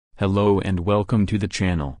Hello and welcome to the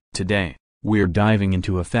channel. Today, we're diving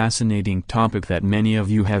into a fascinating topic that many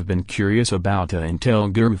of you have been curious about.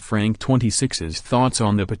 Intel guru Frank 26's thoughts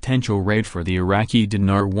on the potential rate for the Iraqi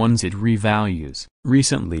dinar once it revalues.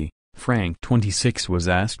 Recently, Frank 26 was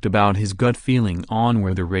asked about his gut feeling on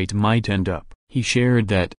where the rate might end up. He shared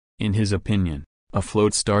that, in his opinion, a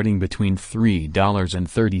float starting between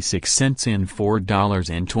 $3.36 and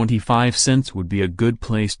 $4.25 would be a good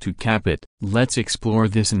place to cap it. Let's explore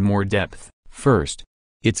this in more depth. First,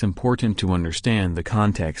 it's important to understand the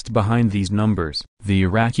context behind these numbers. The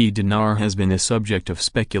Iraqi dinar has been a subject of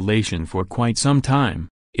speculation for quite some time,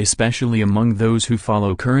 especially among those who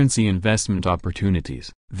follow currency investment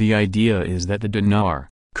opportunities. The idea is that the dinar,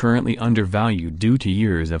 currently undervalued due to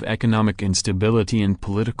years of economic instability and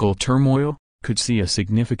political turmoil, could see a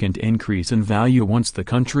significant increase in value once the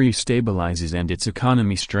country stabilizes and its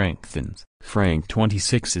economy strengthens. Frank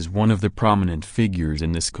 26 is one of the prominent figures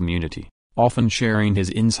in this community, often sharing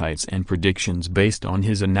his insights and predictions based on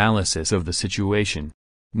his analysis of the situation.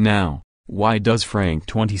 Now, why does Frank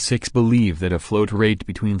 26 believe that a float rate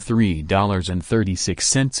between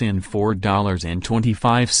 $3.36 and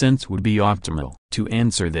 $4.25 would be optimal? To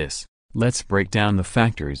answer this, let's break down the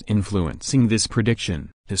factors influencing this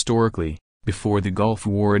prediction. Historically, before the Gulf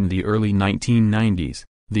War in the early 1990s,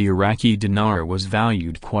 the Iraqi dinar was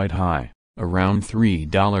valued quite high, around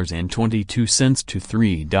 $3.22 to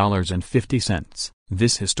 $3.50.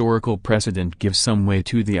 This historical precedent gives some weight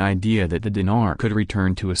to the idea that the dinar could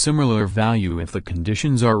return to a similar value if the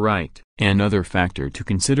conditions are right. Another factor to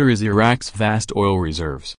consider is Iraq's vast oil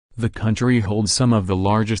reserves. The country holds some of the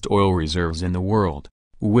largest oil reserves in the world,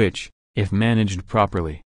 which, if managed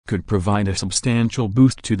properly, could provide a substantial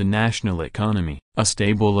boost to the national economy. A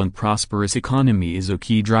stable and prosperous economy is a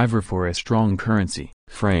key driver for a strong currency.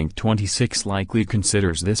 Frank 26 likely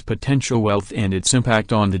considers this potential wealth and its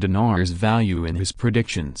impact on the dinar's value in his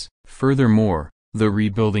predictions. Furthermore, the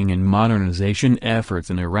rebuilding and modernization efforts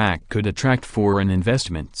in Iraq could attract foreign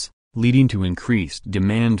investments, leading to increased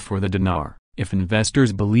demand for the dinar. If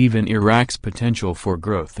investors believe in Iraq's potential for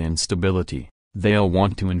growth and stability, they'll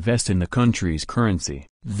want to invest in the country's currency.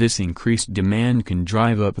 This increased demand can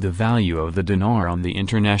drive up the value of the dinar on the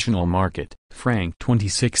international market. Frank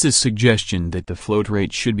 26's suggestion that the float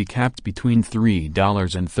rate should be capped between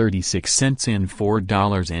 $3.36 and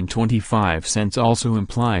 $4.25 also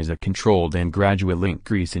implies a controlled and gradual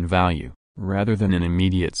increase in value, rather than an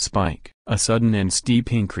immediate spike. A sudden and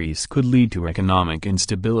steep increase could lead to economic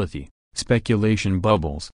instability, speculation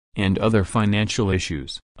bubbles, and other financial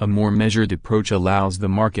issues. A more measured approach allows the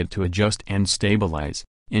market to adjust and stabilize,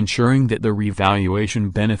 ensuring that the revaluation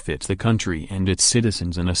benefits the country and its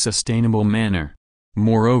citizens in a sustainable manner.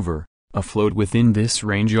 Moreover, a float within this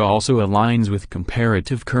range also aligns with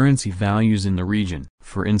comparative currency values in the region.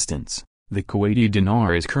 For instance, the Kuwaiti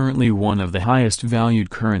dinar is currently one of the highest valued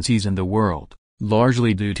currencies in the world,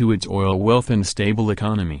 largely due to its oil wealth and stable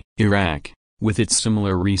economy. Iraq, with its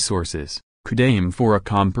similar resources, could aim for a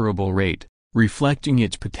comparable rate, reflecting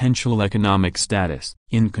its potential economic status.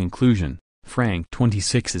 In conclusion, Frank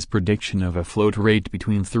 26's prediction of a float rate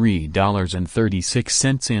between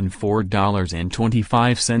 $3.36 and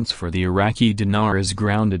 $4.25 for the Iraqi dinar is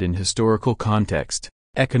grounded in historical context,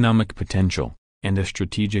 economic potential, and a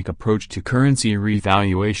strategic approach to currency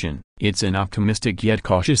revaluation. It's an optimistic yet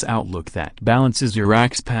cautious outlook that balances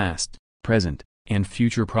Iraq's past, present, and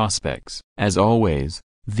future prospects. As always,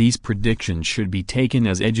 these predictions should be taken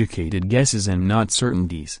as educated guesses and not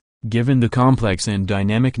certainties, given the complex and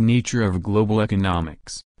dynamic nature of global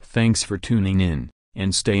economics. Thanks for tuning in,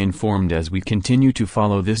 and stay informed as we continue to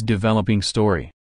follow this developing story.